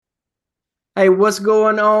Hey, what's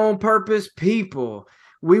going on, Purpose people?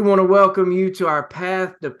 We want to welcome you to our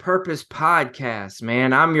Path to Purpose podcast,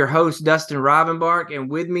 man. I'm your host, Dustin Robinbark,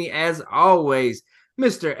 and with me, as always,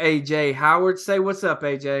 Mr. AJ Howard. Say what's up,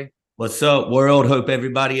 AJ. What's up, world? Hope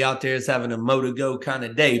everybody out there is having a mo to go kind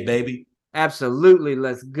of day, baby. Absolutely.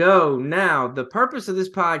 Let's go. Now, the purpose of this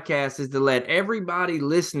podcast is to let everybody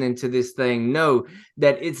listening to this thing know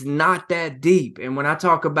that it's not that deep. And when I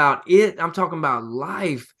talk about it, I'm talking about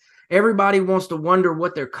life. Everybody wants to wonder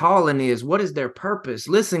what their calling is. What is their purpose?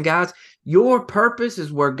 Listen, guys, your purpose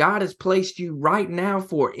is where God has placed you right now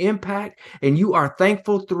for impact, and you are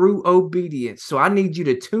thankful through obedience. So I need you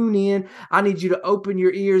to tune in. I need you to open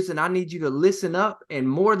your ears, and I need you to listen up. And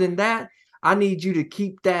more than that, I need you to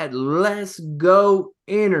keep that let's go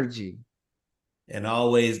energy. And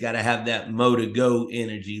always got to have that mo to go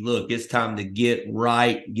energy. Look, it's time to get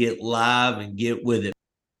right, get live, and get with it.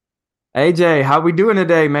 AJ, how we doing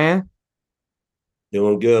today, man?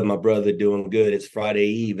 Doing good, my brother. Doing good. It's Friday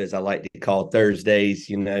Eve, as I like to call Thursdays.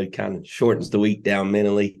 Kind of shortens the week down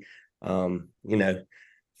mentally. Um, you know,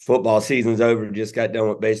 Football season's over. Just got done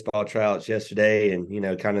with baseball tryouts yesterday, and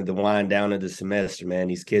kind of the wind down of the semester. Man,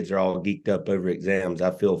 these kids are all geeked up over exams.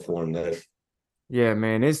 I feel for them though. Yeah,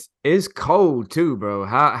 man, it's cold too, bro.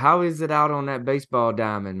 How is it out on that baseball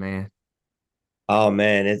diamond, man? Oh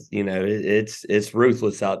man, it's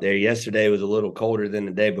ruthless out there. Yesterday was a little colder than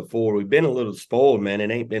the day before. We've been a little spoiled, man.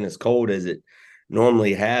 It ain't been as cold as it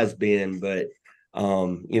normally has been, but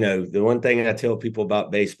the one thing I tell people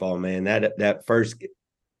about baseball, man, that first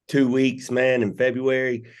 2 weeks, man, in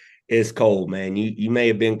February is cold, man. You may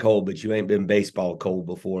have been cold, but you ain't been baseball cold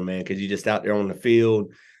before, man, because you're just out there on the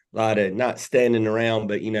field, a lot of not standing around,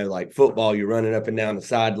 but like football, you're running up and down the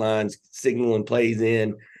sidelines, signaling plays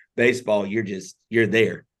in. Baseball, you're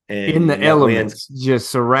there, In and the when that wind's elements, just in the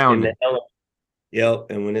surrounded. element, yep,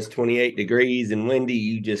 and when it's 28 degrees and windy,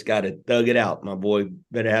 you just got to thug it out, my boy.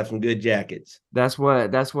 Better have some good jackets. That's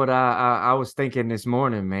what I was thinking this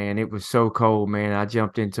morning, man. It was so cold, man. I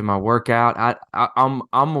jumped into my workout. I'm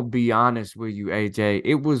gonna be honest with you, AJ.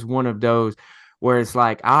 It was one of those where it's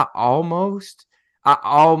like I almost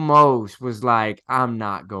was like, I'm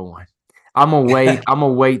not going. I'm gonna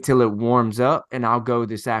wait till it warms up and I'll go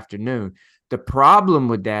this afternoon. The problem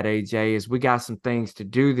with that, AJ, is we got some things to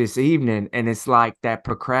do this evening, and it's like that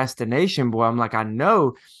procrastination, boy. I'm like, I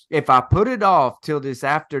know if I put it off till this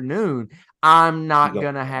afternoon, I'm You not go.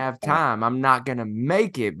 gonna have time. I'm not gonna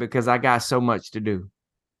make it because I got so much to do.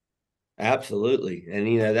 Absolutely.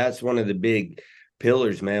 And that's one of the big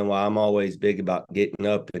pillars, man, why I'm always big about getting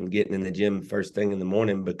up and getting in the gym first thing in the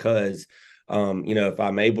morning because if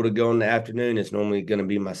I'm able to go in the afternoon, it's normally going to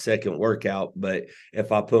be my second workout. But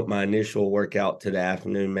if I put my initial workout to the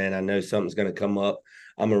afternoon, man, I know something's going to come up.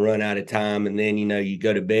 I'm gonna run out of time, and then you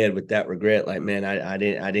go to bed with that regret, like, man, I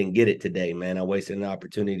didn't get it today, man. I wasted an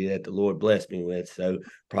opportunity that the Lord blessed me with. So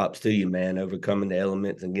props to you, man, overcoming the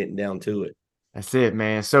elements and getting down to it. That's it,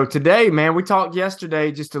 man. So today, man, we talked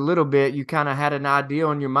yesterday just a little bit. You kind of had an idea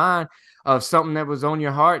on your mind of something that was on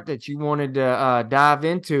your heart that you wanted to dive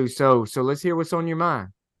into. So let's hear what's on your mind.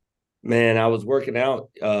 Man, I was working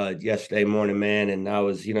out yesterday morning, man, and I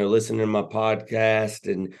was, listening to my podcast,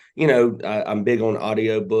 and I'm big on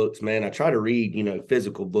audiobooks, man. I try to read,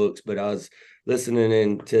 physical books, but I was listening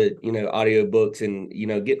into, audiobooks, and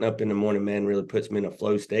getting up in the morning, man, really puts me in a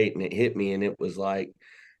flow state, and it hit me, and it was like,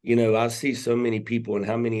 I see so many people, and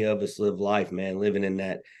how many of us live life, man, living in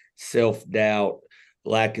that self-doubt,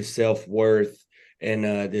 lack of self-worth, and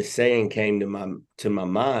this saying came to my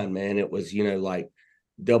mind, man. It was, like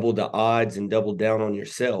double the odds and double down on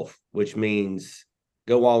yourself, which means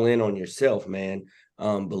go all in on yourself, man.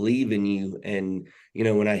 Believe in you. And,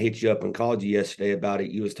 when I hit you up and called you yesterday about it,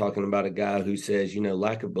 you was talking about a guy who says,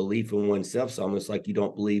 lack of belief in oneself is almost like you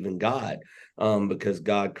don't believe in God, because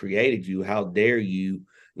God created you. How dare you,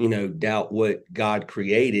 doubt what God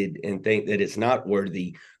created and think that it's not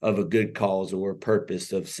worthy of a good cause or a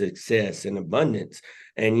purpose of success and abundance.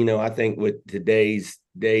 And, I think with today's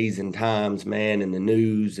days and times, man, and the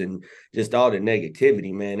news and just all the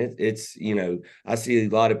negativity, man, it's I see a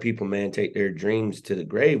lot of people, man, take their dreams to the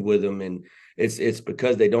grave with them, and it's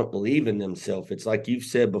because they don't believe in themselves. It's like you've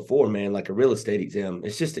said before, man, like a real estate exam.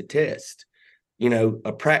 It's just a test,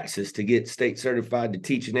 a praxis to get state certified to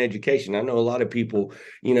teach an education. I know a lot of people,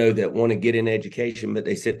 that want to get in education, but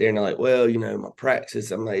they sit there and they're like, well, my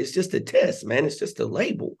praxis. I'm like, it's just a test, man. It's just a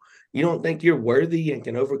label. You don't think you're worthy and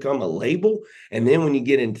can overcome a label? And then when you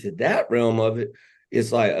get into that realm of it,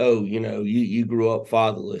 it's like, oh, you grew up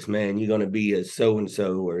fatherless, man. You're going to be a so and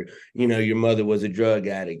so, or your mother was a drug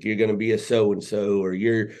addict. You're going to be a so and so, or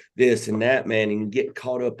you're this and that, man. And you get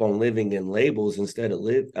caught up on living in labels instead of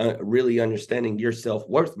really understanding your self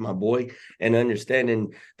worth, my boy, and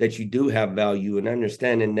understanding that you do have value, and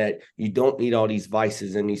understanding that you don't need all these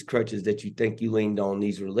vices and these crutches that you think you leaned on,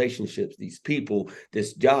 these relationships, these people,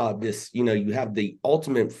 this job, you have the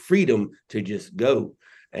ultimate freedom to just go.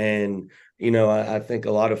 And I think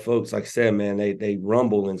a lot of folks, like I said, man, they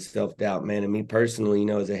rumble in self-doubt, man. And me personally,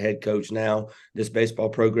 as a head coach now, this baseball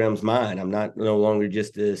program's mine. I'm not no longer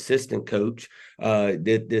just the assistant coach.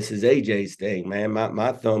 This is AJ's thing, man.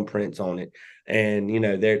 My thumbprint's on it. And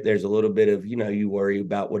there's a little bit of you worry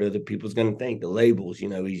about what other people's going to think, the labels.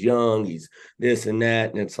 He's young, he's this and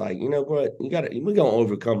that, and it's like, what, we're gonna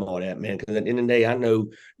overcome all that, man. Because at the end of the day, I know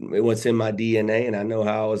what's in my DNA, and I know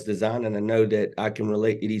how I was designed, and I know that I can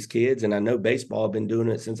relate to these kids, and I know baseball. I've been doing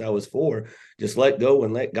it since I was 4. Just let go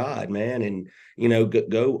and let God, man, and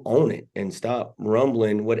go own it and stop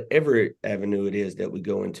rumbling, whatever avenue it is that we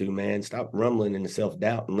go into, man. Stop rumbling in the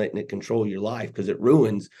self-doubt and letting it control your life, because it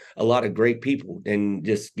ruins a lot of great people and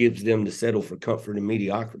just gives them to settle for comfort and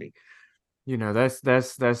mediocrity.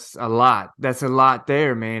 That's a lot. That's a lot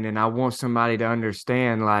there, man. And I want somebody to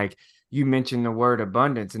understand, like you mentioned the word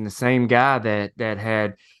abundance, and the same guy that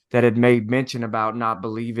had made mention about not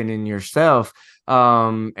believing in yourself,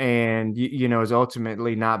 and is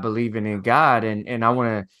ultimately not believing in God. And I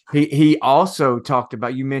want to, he also talked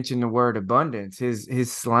about, you mentioned the word abundance.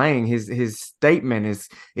 His slang, his statement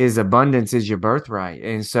is abundance is your birthright.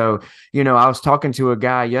 And so, I was talking to a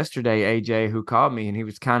guy yesterday, AJ, who called me, and he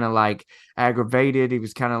was kind of like aggravated. He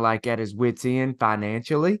was kind of like at his wits' end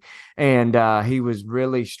financially. And he was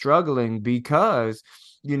really struggling because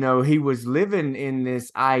he was living in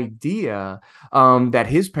this idea that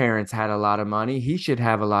his parents had a lot of money. He should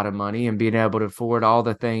have a lot of money and being able to afford all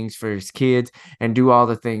the things for his kids and do all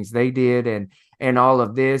the things they did, and all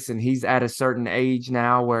of this. And he's at a certain age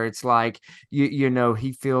now where it's like,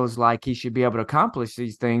 he feels like he should be able to accomplish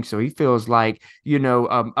these things. So he feels like,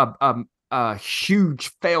 a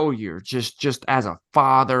huge failure, just as a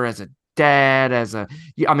father, as a dad, a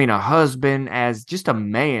husband, as just a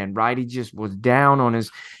man, right? He just was down on his,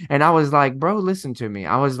 and I was like, bro, listen to me.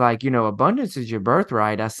 I was like, abundance is your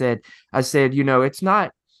birthright. I said, it's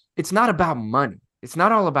not about money. It's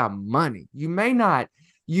not all about money. You may not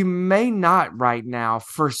right now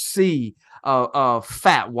foresee a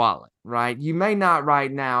fat wallet, right? You may not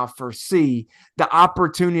right now foresee the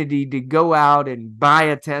opportunity to go out and buy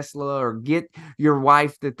a Tesla or get your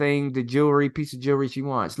wife the piece of jewelry she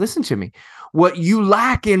wants. Listen to me. What you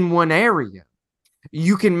lack in one area,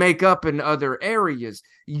 you can make up in other areas.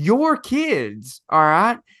 Your kids, all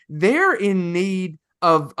right, they're in need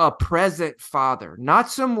of a present father, not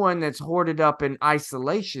someone that's hoarded up in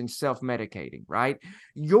isolation, self-medicating, right?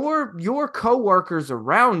 Your coworkers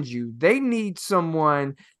around you, they need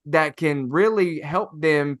someone that can really help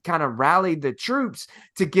them kind of rally the troops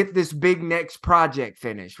to get this big next project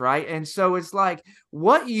finished, right? And so it's like,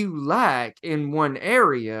 what you lack in one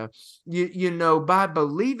area, by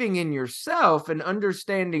believing in yourself and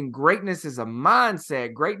understanding greatness is a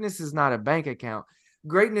mindset, greatness is not a bank account.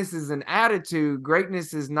 Greatness is an attitude.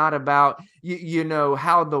 Greatness is not about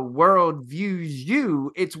how the world views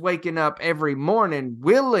you. It's waking up every morning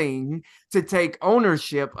willing to take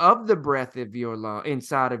ownership of the breath of your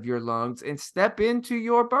inside of your lungs and step into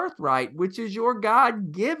your birthright, which is your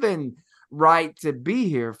God-given right to be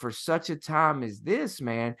here for such a time as this,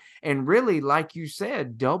 man. And really, like you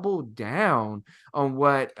said, double down on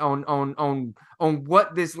what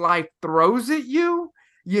this life throws at you.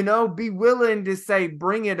 Be willing to say,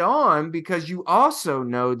 bring it on, because you also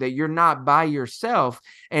know that you're not by yourself.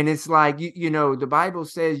 And it's like, the Bible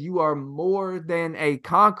says you are more than a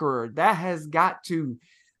conqueror. That has got to,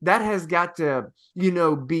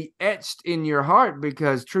 be etched in your heart,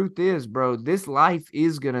 because truth is, bro, this life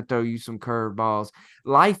is going to throw you some curveballs.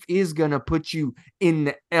 Life is going to put you in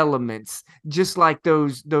the elements, just like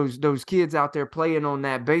those kids out there playing on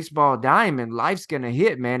that baseball diamond. Life's going to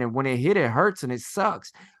hit, man. And when it hit, it hurts and it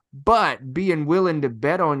sucks. But being willing to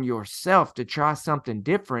bet on yourself, to try something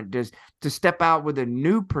different, to step out with a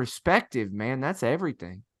new perspective, man, that's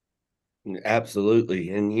everything. Absolutely.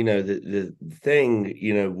 And the thing,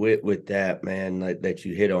 with that, man, that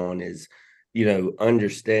you hit on is,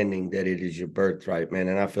 understanding that it is your birthright, man.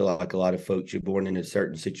 And I feel like a lot of folks, you're born into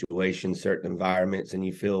certain situations, certain environments, and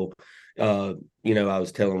you feel, I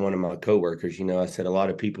was telling one of my coworkers, I said a lot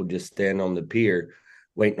of people just stand on the pier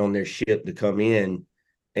waiting on their ship to come in,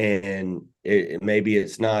 And maybe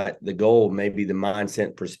it's not the goal, maybe the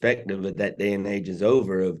mindset perspective of that day and age is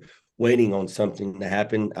over of waiting on something to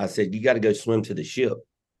happen. I said, you got to go swim to the ship.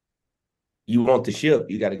 You want the ship,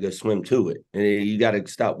 you got to go swim to it. And you got to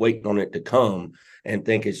stop waiting on it to come and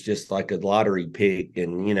think it's just like a lottery pick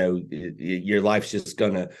and, your life's just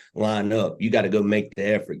going to line up. You got to go make the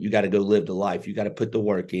effort. You got to go live the life. You got to put the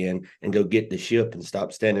work in and go get the ship and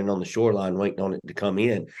stop standing on the shoreline waiting on it to come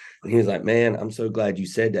in. And he was like, man, I'm so glad you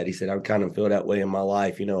said that. He said, I kind of feel that way in my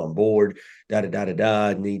life. I'm bored,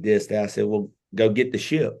 need this, that. I said, well, go get the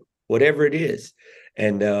ship, whatever it is.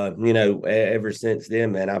 And, ever since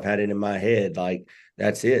then, man, I've had it in my head, like,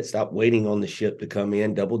 that's it. Stop waiting on the ship to come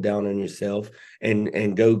in, double down on yourself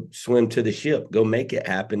and go swim to the ship, go make it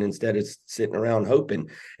happen instead of sitting around hoping.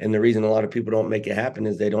 And the reason a lot of people don't make it happen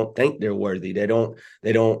is they don't think they're worthy. They don't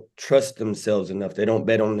trust themselves enough. They don't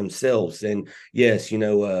bet on themselves. And yes,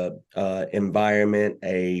 environment,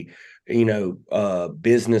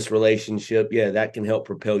 business relationship, that can help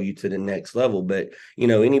propel you to the next level. But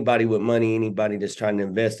anybody with money, anybody that's trying to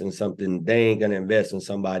invest in something, they ain't going to invest in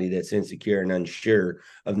somebody that's insecure and unsure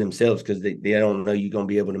of themselves, because they don't know you're going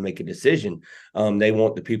to be able to make a decision. They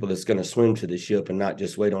want the people that's going to swim to the ship and not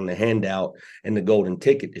just wait on the handout and the golden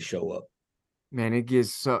ticket to show up. Man, it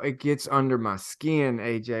gets under my skin,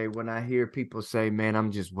 AJ, when I hear people say, man,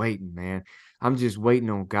 I'm just waiting, man. I'm just waiting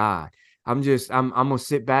on God. I'm gonna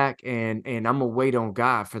sit back and I'm gonna wait on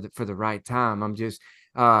God for the right time. I'm just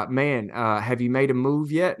have you made a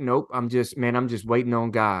move yet? Nope. I'm just waiting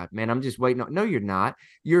on God. Man, I'm just waiting on. No, you're not.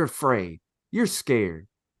 You're afraid. You're scared.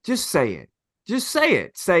 Just say it. Just say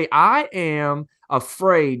it. Say, I am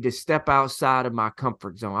afraid to step outside of my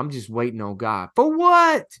comfort zone. I'm just waiting on God. For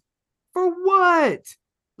what? For what?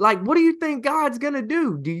 Like, what do you think God's going to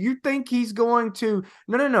do? Do you think he's going to?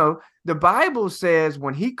 No. The Bible says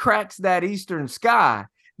when he cracks that eastern sky,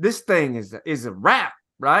 this thing is a wrap,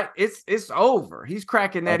 right? It's over. He's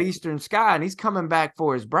cracking that eastern sky and he's coming back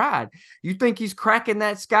for his bride. You think he's cracking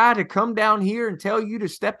that sky to come down here and tell you to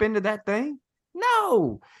step into that thing?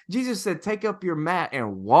 No. Jesus said, take up your mat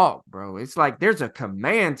and walk, bro. It's like there's a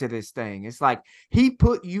command to this thing. It's like he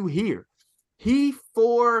put you here.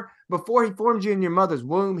 Before he formed you in your mother's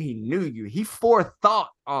womb, he knew you. He forethought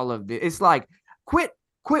all of this. It's like, quit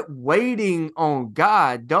waiting on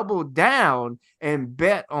God, double down and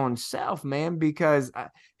bet on self, man, because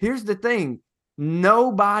here's the thing.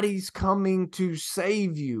 Nobody's coming to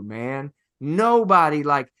save you, man. Nobody.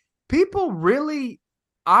 Like, people really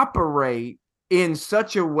operate in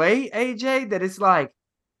such a way, AJ, that it's like,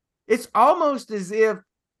 it's almost as if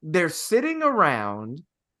they're sitting around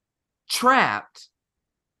trapped,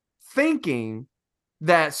 thinking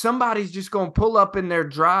that somebody's just going to pull up in their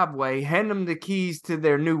driveway, hand them the keys to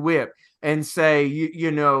their new whip and say,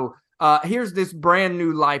 here's this brand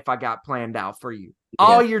new life I got planned out for you.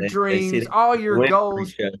 All your dreams, all your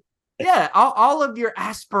goals. Yeah, all of your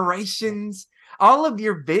aspirations, all of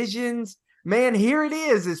your visions. Man, here it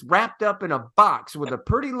is. It's wrapped up in a box with a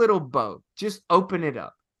pretty little bow. Just open it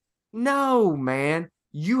up. No, man.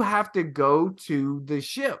 You have to go to the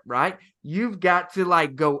ship, right? You've got to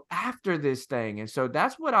go after this thing. And so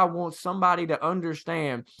that's what I want somebody to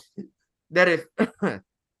understand, that if,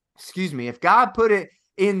 if God put it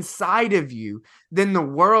inside of you, then the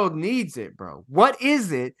world needs it, bro. What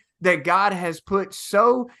is it that God has put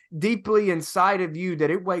so deeply inside of you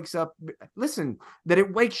that it wakes you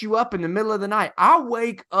up in the middle of the night? I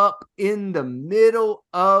wake up in the middle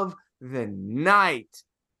of the night,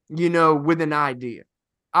 with an idea.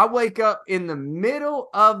 I wake up in the middle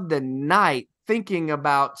of the night thinking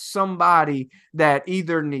about somebody that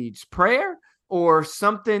either needs prayer or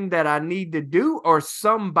something that I need to do, or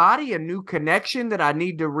a new connection that I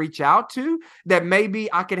need to reach out to, that maybe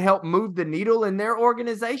I could help move the needle in their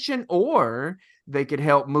organization, or they could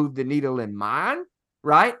help move the needle in mine,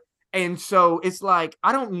 right? And so it's like,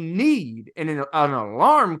 I don't need an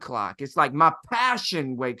alarm clock. It's like my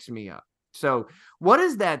passion wakes me up. So what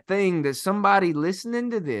is that thing that somebody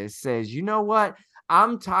listening to this says, you know what?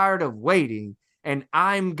 I'm tired of waiting and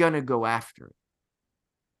I'm going to go after it.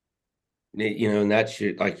 And that's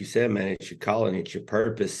like you said, man, it's your calling, it's your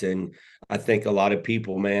purpose. And I think a lot of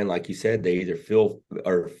people, man, like you said, they either feel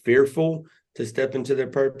or fearful to step into their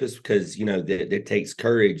purpose because, it takes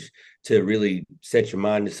courage to really set your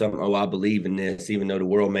mind to something. Oh, I believe in this, even though the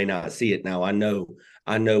world may not see it. Now I know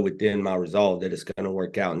within my resolve that it's going to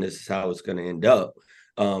work out and this is how it's going to end up.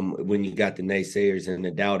 When you got the naysayers and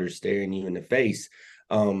the doubters staring you in the face.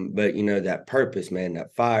 But that purpose, man,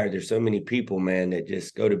 that fire, there's so many people, man, that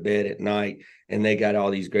just go to bed at night and they got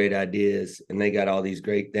all these great ideas and they got all these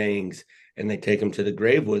great things and they take them to the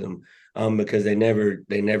grave with them. because they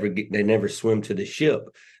never swim to the ship.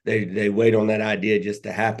 They wait on that idea just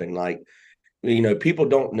to happen. Like, people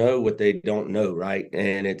don't know what they don't know, right?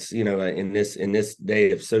 And it's, in this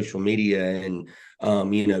day of social media and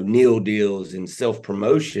Neil deals and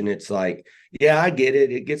self-promotion, it's like, yeah, I get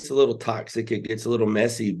it. It gets a little toxic, it gets a little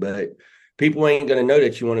messy, but people ain't going to know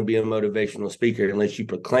that you want to be a motivational speaker unless you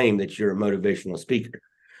proclaim that you're a motivational speaker.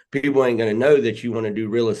 People ain't going to know that you want to do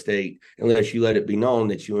real estate unless you let it be known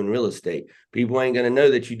that you're in real estate. People ain't going to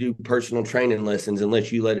know that you do personal training lessons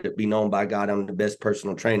unless you let it be known, by God, I'm the best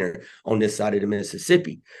personal trainer on this side of the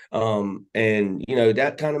Mississippi. And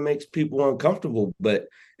that kind of makes people uncomfortable. But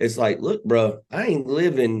it's like, look, bro, I ain't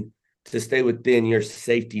living to stay within your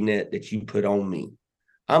safety net that you put on me.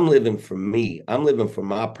 I'm living for me. I'm living for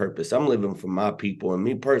my purpose. I'm living for my people. And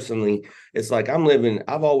me personally, it's like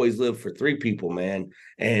I've always lived for three people, man.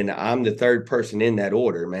 And I'm the third person in that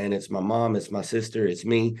order, man. It's my mom, it's my sister, it's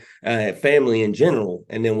me, family in general,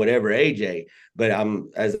 and then whatever AJ. But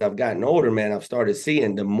as I've gotten older, man, I've started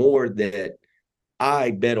seeing the more that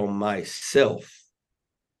I bet on myself,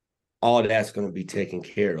 all that's going to be taken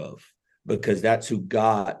care of, because that's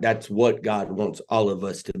what God wants all of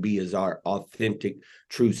us to be, is our authentic,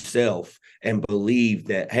 true self, and believe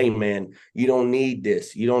that, hey, man, you don't need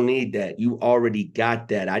this. You don't need that. You already got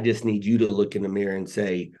that. I just need you to look in the mirror and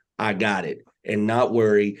say, I got it, and not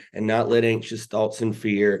worry and not let anxious thoughts and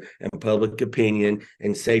fear and public opinion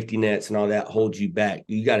and safety nets and all that hold you back.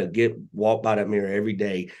 You got to walk by that mirror every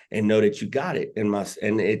day and know that you got it. And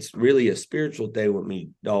it's really a spiritual thing with me,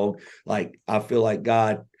 dog. Like, I feel like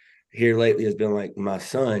God here lately has been like, my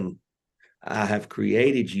son, I have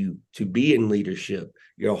created you to be in leadership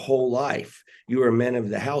your whole life. You were a man of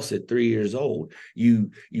the house at 3 years old.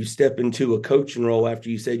 You step into a coaching role after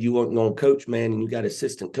you said you weren't going to coach, man, and you got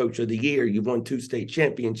assistant coach of the year. You won 2 state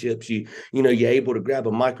championships. You're able to grab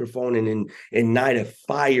a microphone and ignite a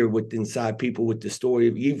fire inside people with the story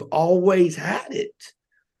of, you've always had it.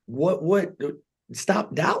 What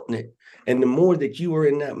stop doubting it. And the more that you are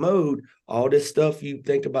in that mode, all this stuff you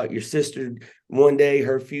think about your sister one day,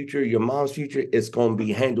 her future, your mom's future, it's going to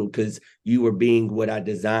be handled, because you are being what I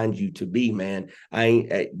designed you to be, man.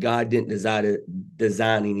 God didn't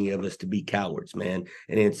design any of us to be cowards, man,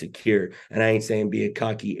 and insecure. And I ain't saying be a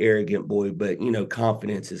cocky, arrogant boy, but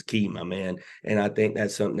confidence is key, my man. And I think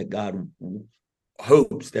that's something that God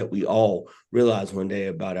hopes that we all realize one day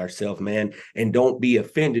about ourselves, man. And don't be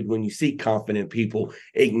offended when you see confident people.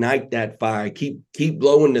 Ignite that fire. Keep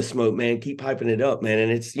blowing the smoke, man. Keep hyping it up, man.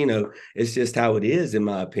 And it's it's just how it is, in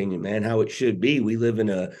my opinion, man. How it should be. We live in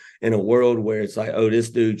a world where it's like, oh,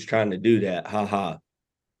 this dude's trying to do that, haha.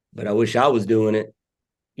 But I wish I was doing it.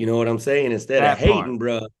 You know what I'm saying? Instead of hating,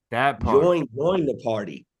 bro, join the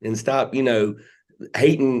party and stop,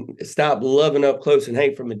 hating, stop loving up close and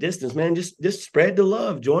hate from a distance, man. Just spread the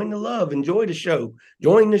love, join the love, enjoy the show,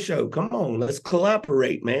 join the show. Come on, let's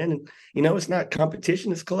collaborate, man. And it's not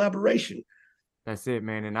competition, it's collaboration. That's it,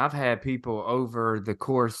 man. And I've had people over the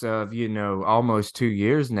course of, almost 2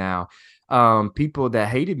 years now, people that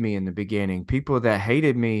hated me in the beginning, people that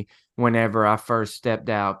hated me whenever I first stepped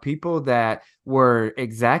out, people that were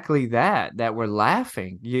exactly that were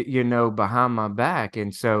laughing, behind my back.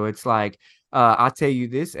 And so it's like, I'll tell you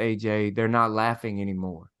this, AJ, they're not laughing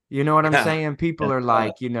anymore. You know what I'm saying? People are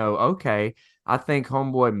like, okay, I think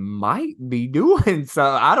homeboy might be doing so.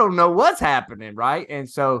 I don't know what's happening, right? And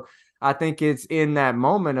so I think it's in that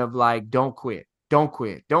moment of like, don't quit, don't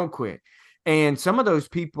quit, don't quit. And some of those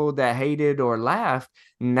people that hated or laughed,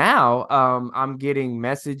 now I'm getting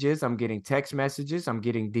messages, I'm getting text messages, I'm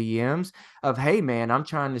getting DMs of, hey, man, I'm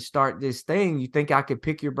trying to start this thing. You think I could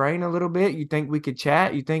pick your brain a little bit? You think we could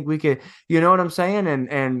chat? You think we could, you know what I'm saying?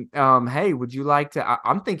 And hey, would you like to,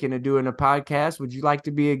 I'm thinking of doing a podcast. Would you like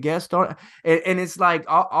to be a guest on? And it's like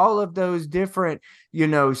all of those different,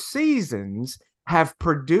 seasons have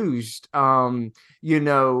produced,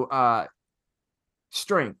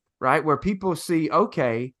 strength, right? Where people see,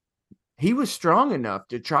 okay, he was strong enough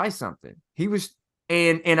to try something. He was,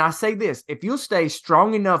 and I say this, if you'll stay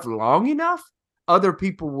strong enough long enough, other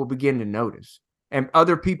people will begin to notice, and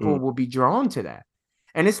other people will be drawn to that.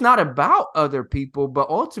 And it's not about other people, but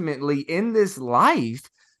ultimately in this life,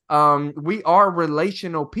 we are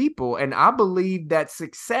relational people. And I believe that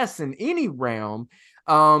success in any realm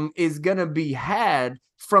is going to be had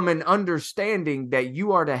from an understanding that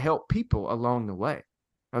you are to help people along the way.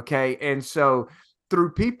 Okay. And so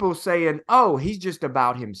through people saying, oh, he's just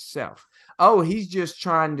about himself. Oh, he's just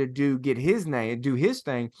trying to get his name, do his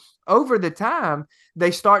thing. Over the time,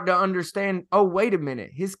 they start to understand, oh, wait a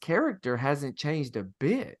minute, his character hasn't changed a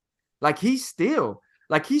bit. Like, he's still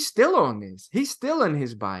Like he's still on this. He's still in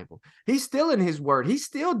his Bible. He's still in his word. He's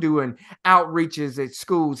still doing outreaches at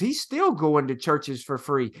schools. He's still going to churches for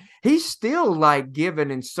free. He's still like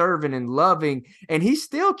giving and serving and loving, and he's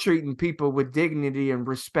still treating people with dignity and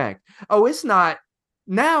respect. Oh, it's not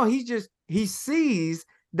now. He sees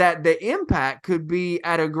that the impact could be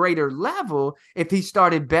at a greater level if he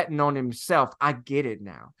started betting on himself. I get it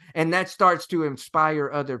now. And that starts to inspire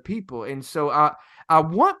other people. And so I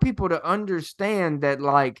want people to understand that,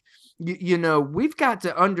 like, we've got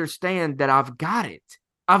to understand that I've got it.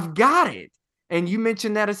 I've got it. And you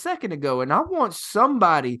mentioned that a second ago. And I want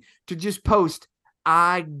somebody to just post,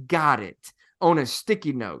 I got it, on a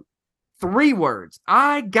sticky note. 3 words,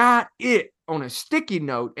 I got it, on a sticky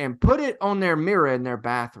note, and put it on their mirror in their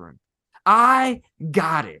bathroom. I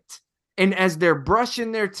got it. And as they're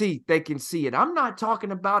brushing their teeth, they can see it. I'm not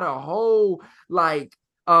talking about a whole like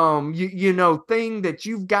thing that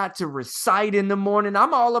you've got to recite in the morning.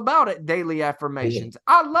 I'm all about it. Daily affirmations.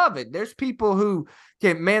 I love it. There's people who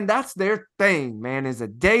can, man, that's their thing, man, is a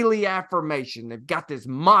daily affirmation. They've got this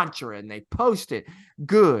mantra and they post it.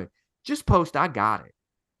 Good. Just post, I got it.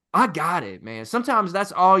 I got it, man. Sometimes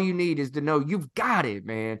that's all you need is to know you've got it,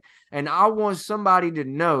 man. And I want somebody to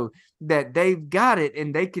know that they've got it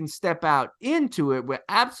and they can step out into it with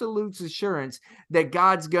absolute assurance that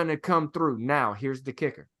God's going to come through. Now, here's the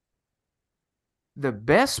kicker. The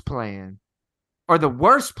best plan or the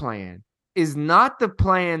worst plan is not the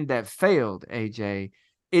plan that failed, AJ.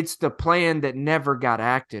 It's the plan that never got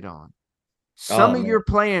acted on. Some of your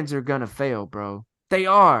plans are going to fail, bro. They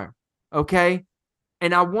are, okay?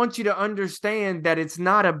 And I want you to understand that it's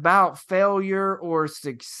not about failure or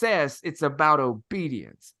success. It's about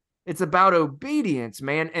obedience. It's about obedience,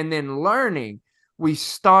 man. And then learning. We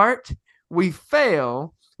start, we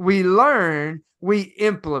fail, we learn, we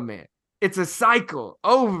implement. It's a cycle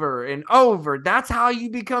over and over. That's how you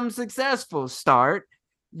become successful. Start,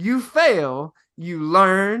 you fail, you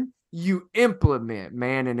learn, you implement,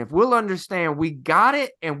 man. And if we'll understand we got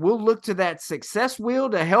it and we'll look to that success wheel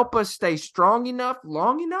to help us stay strong enough,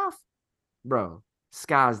 long enough, bro,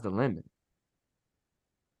 sky's the limit.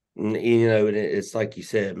 It's like you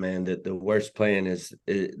said, man, that the worst plan is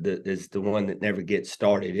the one that never gets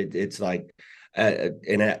started. It's like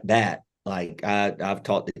and at bat, like I've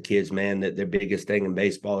taught the kids, man, that their biggest thing in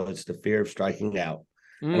baseball is the fear of striking out.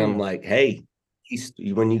 And I'm like, hey,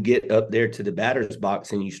 when you get up there to the batter's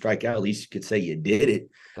box and you strike out, at least you could say you did it.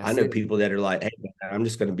 I know people that are like, hey, I'm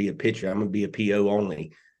just going to be a pitcher. I'm going to be a PO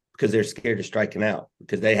only, because they're scared of striking out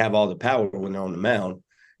because they have all the power when they're on the mound,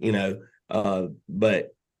 but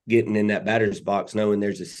getting in that batter's box, knowing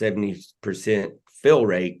there's a 70% fill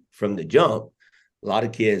rate from the jump, a lot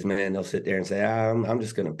of kids, man, they'll sit there and say, I'm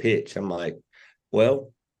just going to pitch. I'm like,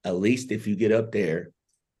 well, at least if you get up there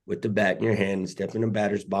with the bat in your hand and step in the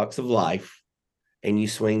batter's box of life, and you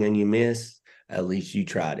swing and you miss, at least you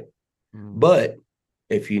tried it. But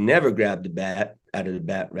if you never grab the bat out of the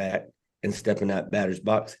bat rack and step in that batter's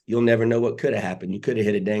box, you'll never know what could have happened. You could have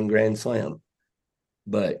hit a dang grand slam.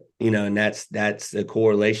 But, and that's the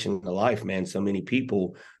correlation to life, man. So many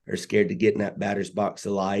people are scared to get in that batter's box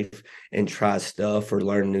of life and try stuff or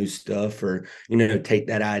learn new stuff or, take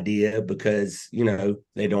that idea because,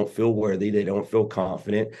 they don't feel worthy. They don't feel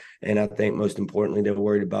confident. And I think most importantly, they're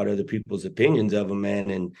worried about other people's opinions of them, man.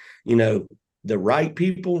 And, the right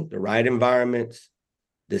people, the right environments,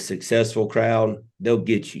 the successful crowd, they'll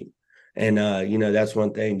get you. And, that's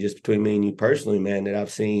one thing just between me and you personally, man, that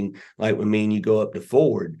I've seen, like when me and you go up to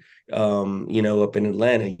Ford, up in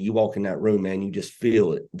Atlanta, you walk in that room, man, you just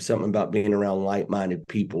feel it. Something about being around like-minded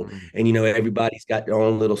people. And, everybody's got their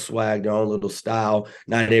own little swag, their own little style.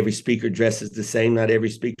 Not every speaker dresses the same. Not every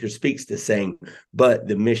speaker speaks the same. But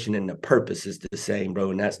the mission and the purpose is the same,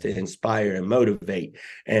 bro. And that's to inspire and motivate.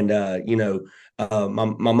 And,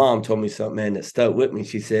 my mom told me something, man, that stuck with me.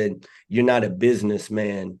 She said, you're not a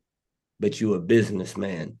businessman, but you a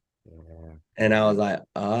businessman. Yeah. And I was like,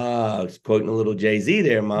 I was quoting a little Jay-Z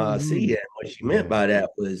there, Ma. I see it. What she meant by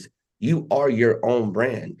that was you are your own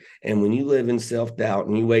brand. And when you live in self-doubt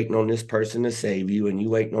and you waiting on this person to save you and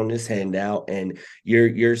you waiting on this handout and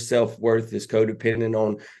your self-worth is codependent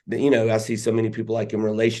on I see so many people like in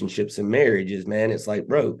relationships and marriages, man. It's like,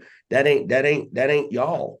 bro, that ain't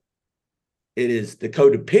y'all. It is the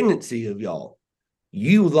codependency of y'all.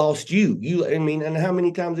 You lost you. And how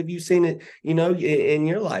many times have you seen it, in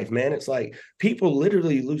your life, man? It's like people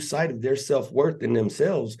literally lose sight of their self-worth in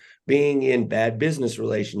themselves being in bad business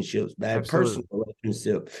relationships, bad personal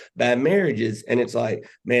relationships, bad marriages. And it's like,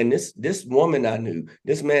 man, this woman I knew,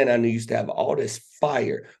 this man I knew used to have all this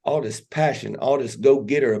fire, all this passion, all this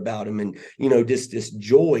go-getter about him, and this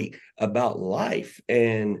joy about life.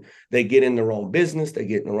 And they get in the wrong business, they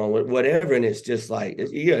get in the wrong whatever, and it's just like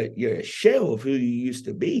you're a shell of who you used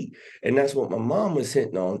to be. And that's what my mom was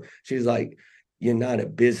hitting on. She's like, you're not a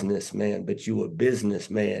businessman, but you a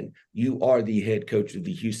businessman. You are the head coach of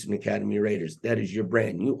the Houston Academy Raiders. That is your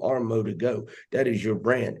brand. You are Mo to Go. That is your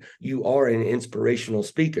brand. You are an inspirational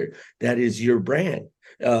speaker. That is your brand.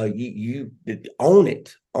 You own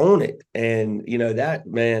it. And that,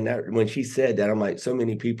 man, that when she said that, I'm like, so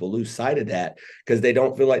many people lose sight of that because they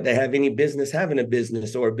don't feel like they have any business having a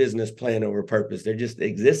business or a business plan or a purpose. They're just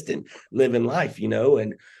existing, living life,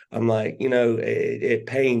 and I'm like, it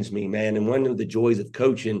pains me, man. And one of the joys of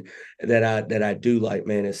coaching that I do like,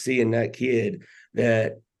 man, is seeing that kid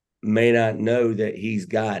that may not know that he's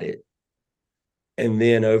got it. And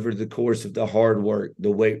then over the course of the hard work,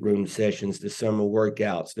 the weight room sessions, the summer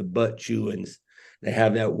workouts, the butt chewings, they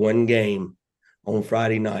have that one game on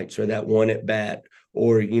Friday nights or that one at bat,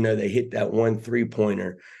 or, they hit that one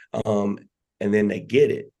 3-pointer, and then they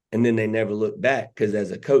get it. And then they never look back because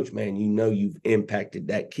as a coach, man, you've impacted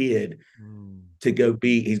that kid to go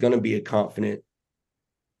he's going to be a confident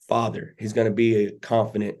father. He's going to be a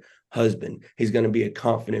confident husband. He's going to be a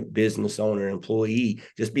confident business owner, employee,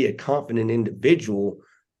 just be a confident individual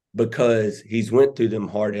because he's went through them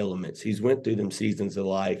hard elements. He's went through them seasons of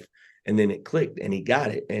life, and then it clicked and he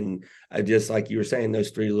got it. And I just, like you were saying, those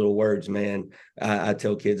 3 little words, man, I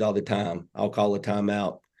tell kids all the time, I'll call a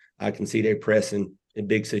timeout. I can see they're pressing a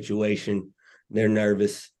big situation. They're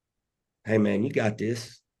nervous. Hey, man, you got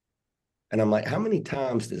this. And I'm like, how many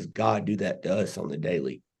times does God do that to us on the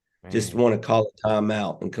daily? Man. Just want to call a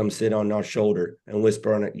timeout and come sit on our shoulder and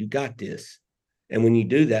whisper on it, you got this. And when you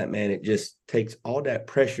do that, man, it just takes all that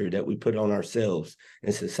pressure that we put on ourselves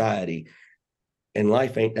in society. And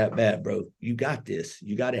life ain't that bad, bro. You got this.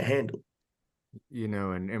 You got it handled.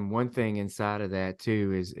 And one thing inside of that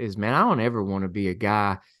too is man, I don't ever want to be a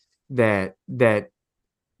guy that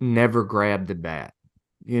never grabbed the bat,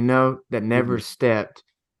 that never stepped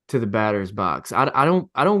to the batter's box. I don't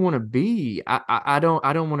want to be, I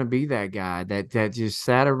don't want to be that guy that just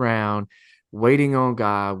sat around waiting on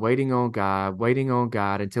God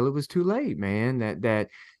until it was too late, man. That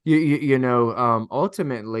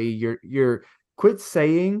ultimately you're quit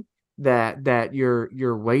saying that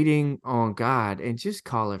you're waiting on God and just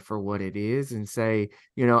call it for what it is and say,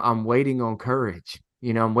 I'm waiting on courage.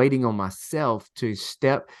 I'm waiting on myself to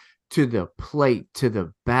step to the plate, to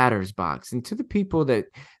the batter's box, and to the people that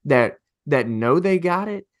know they got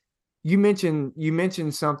it. You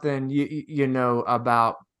mentioned something,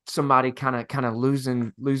 about somebody kind of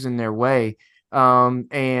losing their way. And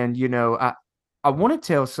I want to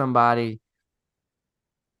tell somebody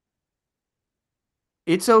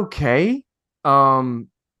it's okay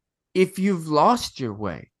if you've lost your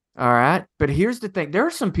way. All right. But here's the thing. There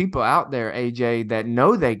are some people out there, AJ, that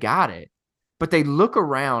know they got it, but they look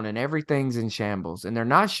around and everything's in shambles and they're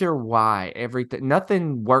not sure why.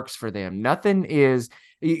 Nothing works for them. Nothing is,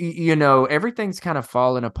 everything's kind of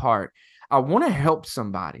falling apart. I want to help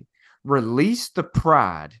somebody release the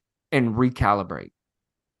pride and recalibrate.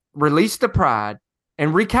 Release the pride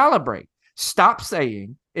and recalibrate. Stop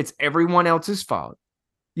saying it's everyone else's fault.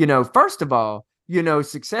 First of all,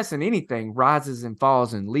 success in anything rises and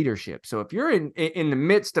falls in leadership. So if you're in the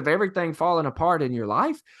midst of everything falling apart in your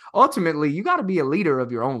life, ultimately you got to be a leader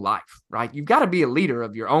of your own life, right? You've got to be a leader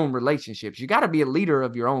of your own relationships. You got to be a leader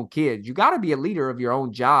of your own kids. You got to be a leader of your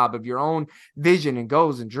own job, of your own vision and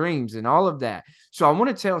goals and dreams and all of that. So I want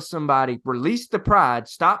to tell somebody, release the pride,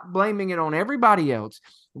 stop blaming it on everybody else.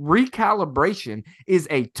 Recalibration is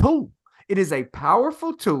a tool. It is a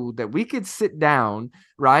powerful tool that we could sit down,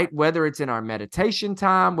 right? Whether it's in our meditation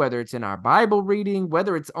time, whether it's in our Bible reading,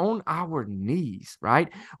 whether it's on our knees, right?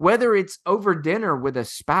 Whether it's over dinner with a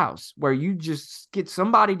spouse where you just get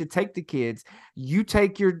somebody to take the kids, you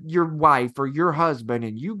take your wife or your husband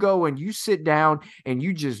and you go and you sit down and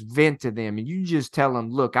you just vent to them and you just tell them,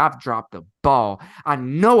 look, I've dropped the ball. I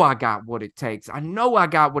know I got what it takes.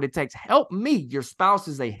 Help me. Your spouse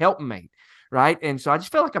is a helpmate. right? And so I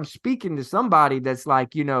just feel like I'm speaking to somebody that's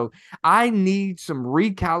like, I need some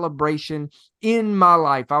recalibration in my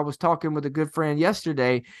life. I was talking with a good friend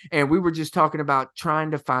yesterday, and we were just talking about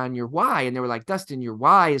trying to find your why. And they were like, Dustin, your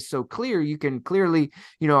why is so clear. You can clearly,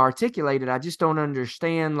 articulate it. I just don't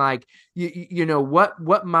understand, like,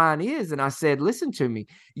 what mine is. And I said, listen to me,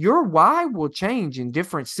 your why will change in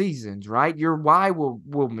different seasons, right? Your why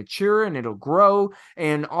will mature and it'll grow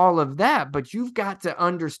and all of that. But you've got to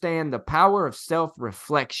understand the power of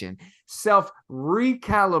self-reflection.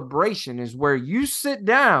 Self-recalibration is where you sit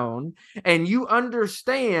down and you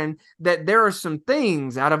understand that there are some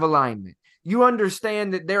things out of alignment. You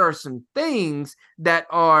understand that there are some things that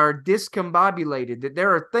are discombobulated, that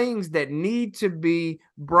there are things that need to be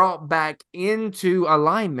brought back into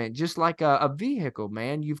alignment, just like a vehicle,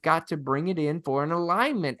 man. You've got to bring it in for an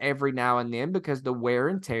alignment every now and then, because the wear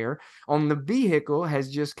and tear on the vehicle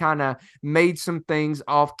has just kind of made some things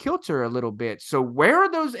off kilter a little bit. So where are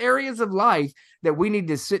those areas of life that we need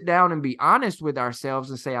to sit down and be honest with ourselves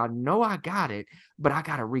and say, I know I got it, but I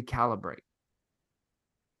got to recalibrate?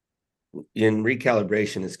 And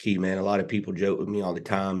recalibration is key, man. A lot of people joke with me all the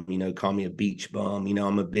time, call me a beach bum.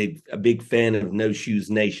 I'm a big fan of No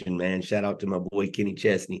Shoes Nation, man. Shout out to my boy Kenny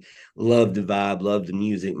Chesney. Love the vibe, love the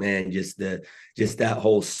music, man. Just that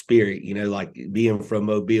whole spirit, like being from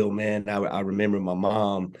Mobile, man. I remember my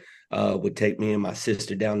mom would take me and my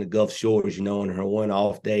sister down the Gulf Shores, on her one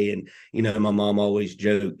off day. And, my mom always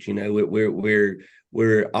jokes,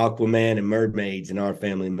 we're Aquaman and mermaids in our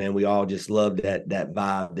family, man. We all just love that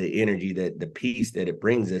vibe, the energy, the peace that it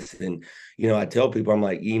brings us. And, I tell people, I'm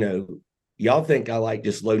like, y'all think I like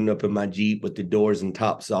just loading up in my Jeep with the doors and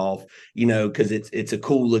tops off, because it's a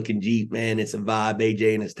cool looking Jeep, man. It's a vibe,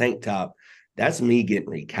 AJ in his tank top. That's me getting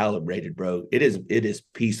recalibrated, bro. It is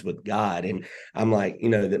peace with God. And I'm like,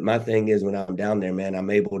 that my thing is, when I'm down there, man, I'm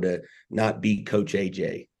able to not be Coach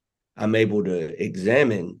AJ. I'm able to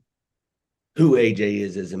examine who AJ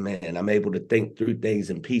is as a man. I'm able to think through things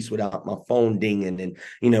in peace without my phone dinging and,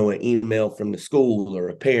 an email from the school or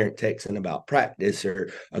a parent texting about practice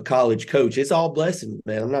or a college coach. It's all blessings,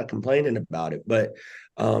 man. I'm not complaining about it, but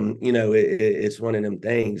it's one of them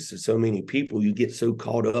things. So many people, you get so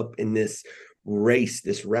caught up in this race,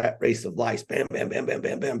 this rat race of life, bam, bam, bam, bam,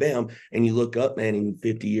 bam, bam, bam. And you look up, man, and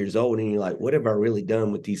you're 50 years old and you're like, what have I really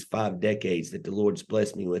done with these 5 decades that the Lord's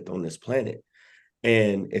blessed me with on this planet?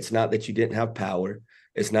 And it's not that you didn't have power.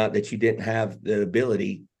 It's not that you didn't have the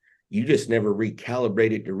ability. You just never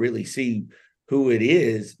recalibrated to really see who it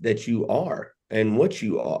is that you are and what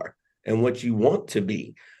you want to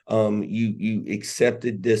be. You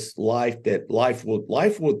accepted this life that life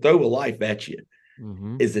will throw a life at you.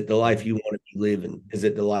 Mm-hmm. Is it the life you want to be living? Is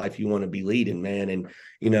it the life you want to be leading, man? And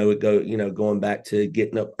going back to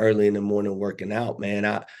getting up early in the morning, working out, man.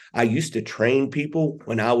 I used to train people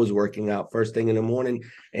when I was working out first thing in the morning.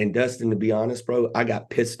 And Dustin, to be honest, bro, I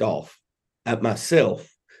got pissed off at myself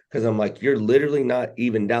because I'm like, you're literally not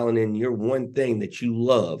even dialing in your one thing that you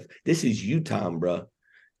love. This is you time, bro.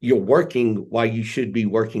 You're working while you should be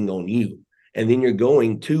working on you. And then you're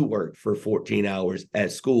going to work for 14 hours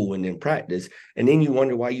at school and then practice. And then you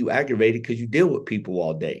wonder why you aggravated because you deal with people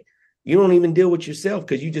all day. You don't even deal with yourself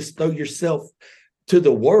because you just throw yourself to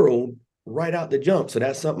the world right out the jump. So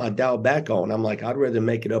that's something I dial back on. I'm like, I'd rather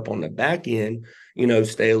make it up on the back end,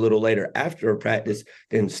 stay a little later after a practice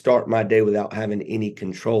than start my day without having any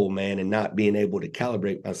control, man, and not being able to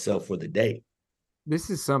calibrate myself for the day. This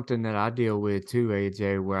is something that I deal with too,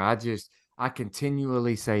 AJ, where I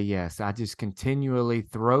continually say yes. I just continually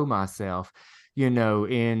throw myself,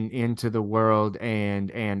 into the world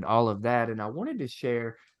and all of that. And I wanted to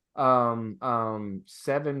share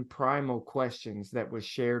 7 primal questions that was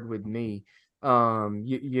shared with me a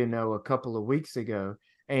couple of weeks ago.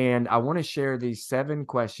 And I want to share these 7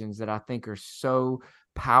 questions that I think are so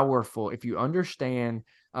powerful if you understand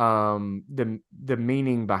the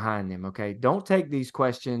meaning behind them. Okay, don't take these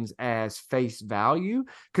questions as face value,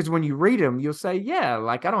 because when you read them you'll say, yeah,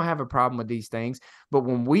 like, I don't have a problem with these things. But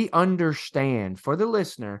when we understand, for the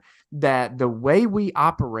listener, that the way we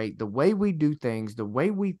operate, the way we do things, the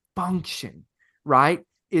way we function, right,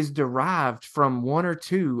 is derived from 1 or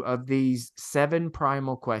 2 of these 7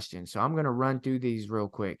 primal questions. So I'm going to run through these real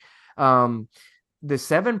quick. The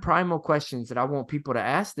 7 primal questions that I want people to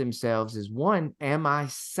ask themselves is: 1, am I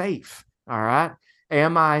safe? All right.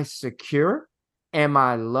 Am I secure? Am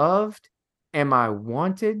I loved? Am I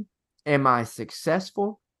wanted? Am I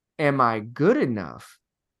successful? Am I good enough?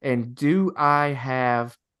 And do I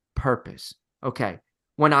have purpose? Okay.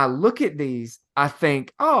 When I look at these, I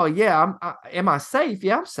think, oh yeah, am I safe?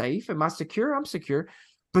 Yeah, I'm safe. Am I secure? I'm secure.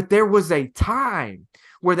 But there was a time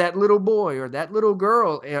where that little boy or that little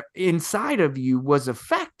girl inside of you was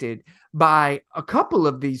affected by a couple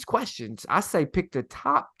of these questions. I say pick the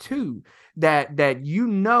top two that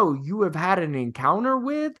you have had an encounter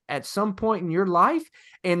with at some point in your life,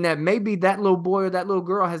 and that maybe that little boy or that little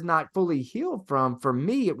girl has not fully healed from. For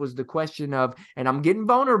me, it was the question of, and I'm getting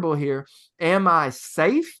vulnerable here, am I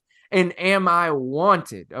safe? And am I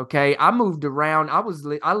wanted? Okay. I moved around.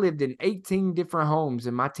 I lived in 18 different homes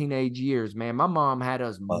in my teenage years, man. My mom had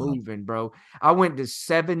us moving, bro. I went to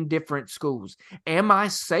 7 different schools. Am I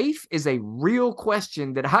safe is a real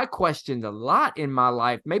question that I questioned a lot in my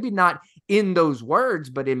life. Maybe not in those words,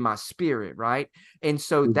 but in my spirit, right? And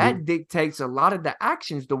so that dictates a lot of the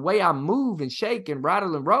actions, the way I move and shake and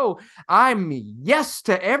rattle and roll. I'm yes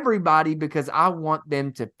to everybody because I want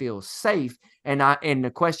them to feel safe. And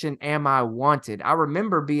the question, am I wanted? I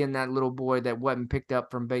remember being that little boy that wasn't picked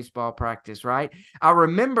up from baseball practice, right? I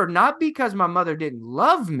remember not because my mother didn't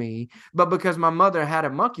love me, but because my mother had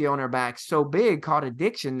a monkey on her back so big called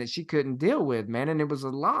addiction that she couldn't deal with, man. And it was a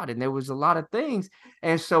lot, and there was a lot of things.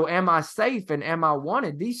 And so am I safe and am I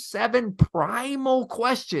wanted? These 7 primal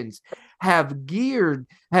questions have driven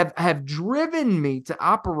me to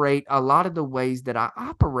operate a lot of the ways that I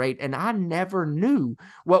operate, and I never knew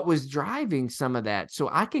what was driving some of that. So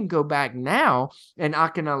I can go back now and I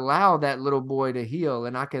can allow that little boy to heal,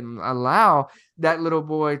 and I can allow that little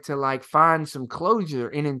boy to like find some closure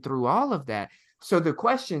in and through all of that. So the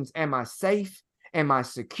questions, am I safe? Am I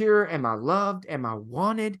secure? Am I loved? Am I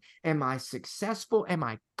wanted? Am I successful? Am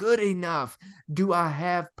I good enough? Do I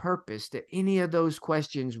have purpose? Do any of those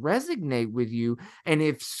questions resonate with you? And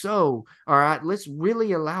if so, all right, let's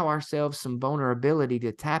really allow ourselves some vulnerability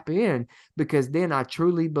to tap in, because then I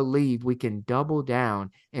truly believe we can double down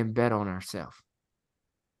and bet on ourselves.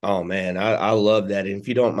 Oh man, I love that. And if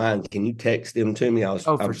you don't mind, can you text them to me? I was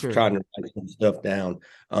Oh, I for was sure. trying to write some stuff down.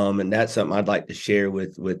 And that's something I'd like to share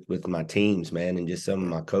with my teams, man, and just some of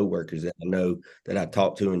my coworkers that I know that I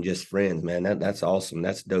talk to and just friends, man. That's awesome.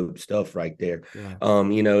 That's dope stuff right there. Yeah. And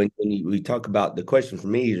when we talk about the question for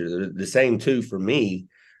me, the same too for me,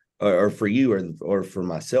 or for you, or for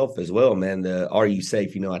myself as well, man. The are you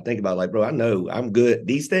safe? I think about like, bro, I know I'm good.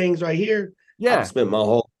 These things right here, I've Yeah. spent my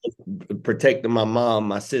whole protecting my mom,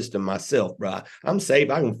 my sister, myself, bro. I'm safe.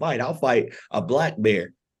 I can fight. I'll fight a black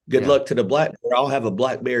bear. Good Yeah. luck to the black bear. I'll have a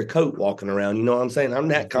black bear coat walking around. You know what I'm saying? I'm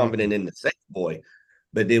that Exactly. confident in the safe boy.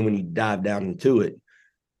 But then when you dive down into it,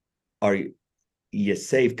 are you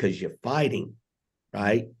safe because you're fighting,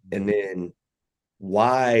 right? And then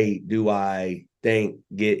why do I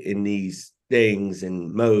get in these things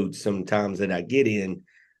and modes sometimes that I get in?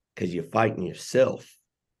 Because you're fighting yourself,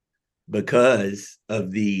 because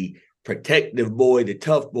of the protective boy, the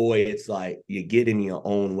tough boy. It's like you get in your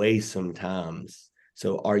own way sometimes.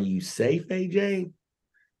 So are you safe, AJ?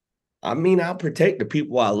 I mean, I'll protect the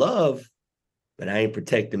people I love, but I ain't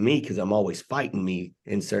protecting me because I'm always fighting me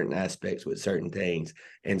in certain aspects with certain things.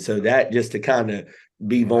 And so that, just to kind of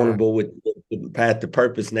be Yeah. vulnerable with the Path to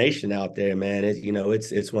Purpose Nation out there, man,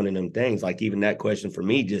 it's one of them things. Like even that question for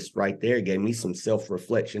me, just right there, gave me some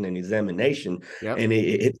self-reflection and examination, Yep. and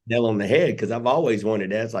it hit the nail on the head, because I've always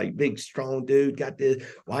wanted that. It's like, big, strong dude, got this.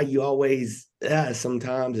 Why you always?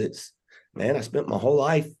 Sometimes it's, man, I spent my whole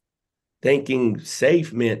life thinking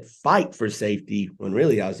safe meant fight for safety, when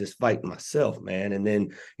really I was just fighting myself, man. And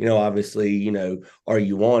then, obviously, are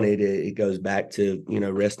you wanted? It goes back to,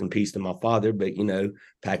 rest in peace to my father, but,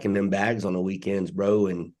 packing them bags on the weekends, bro,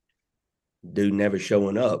 and dude never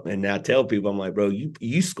showing up. And I tell people, I'm like, bro,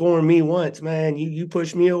 you scoring me once, man. You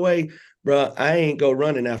push me away, bro. I ain't go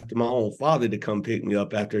running after my own father to come pick me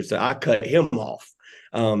up after. So I cut him off.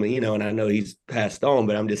 And I know he's passed on,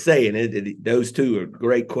 but I'm just saying those two are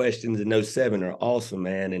great questions, and those 7 are awesome,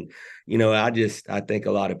 man. And I think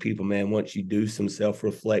a lot of people, man, once you do some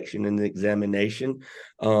self-reflection and examination,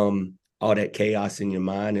 all that chaos in your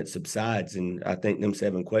mind, it subsides. And I think them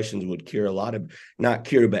 7 questions would cure a lot of, not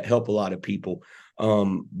cure, but help a lot of people.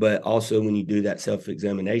 But also when you do that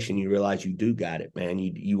self-examination, you realize you do got it, man.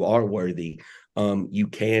 You are worthy. You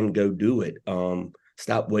can go do it.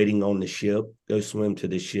 Stop waiting on the ship. Go swim to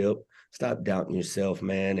the ship. Stop doubting yourself,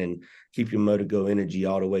 man, and keep your motor go energy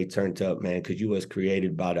all the way turned up, man, because you was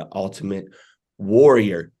created by the ultimate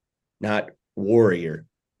warrior, not warrior,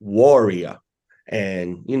 warrior.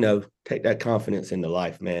 And, take that confidence into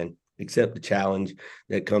life, man. Accept the challenge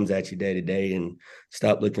that comes at you day to day, and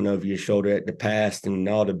stop looking over your shoulder at the past and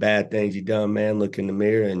all the bad things you've done, man. Look in the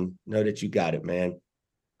mirror and know that you got it, man.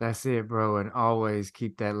 That's it, bro. And always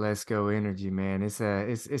keep that let's go energy, man. It's a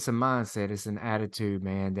mindset, it's an attitude,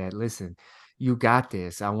 man, that listen, You got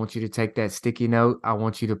this. I want you to take that sticky note. I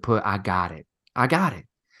want you to put, I got it. I got it.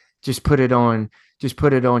 Just put it on,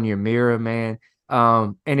 your mirror, man.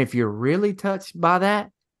 And if you're really touched by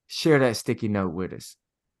that, share that sticky note with us.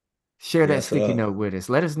 Share that Yes, sticky sir. note with us.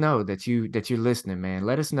 Let us know that you're listening, man.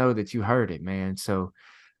 Let us know that you heard it, man. So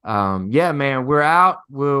yeah, man, we're out.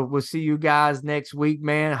 We'll see you guys next week,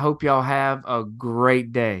 man. Hope y'all have a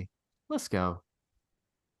great day. Let's go.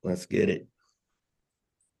 Let's get it.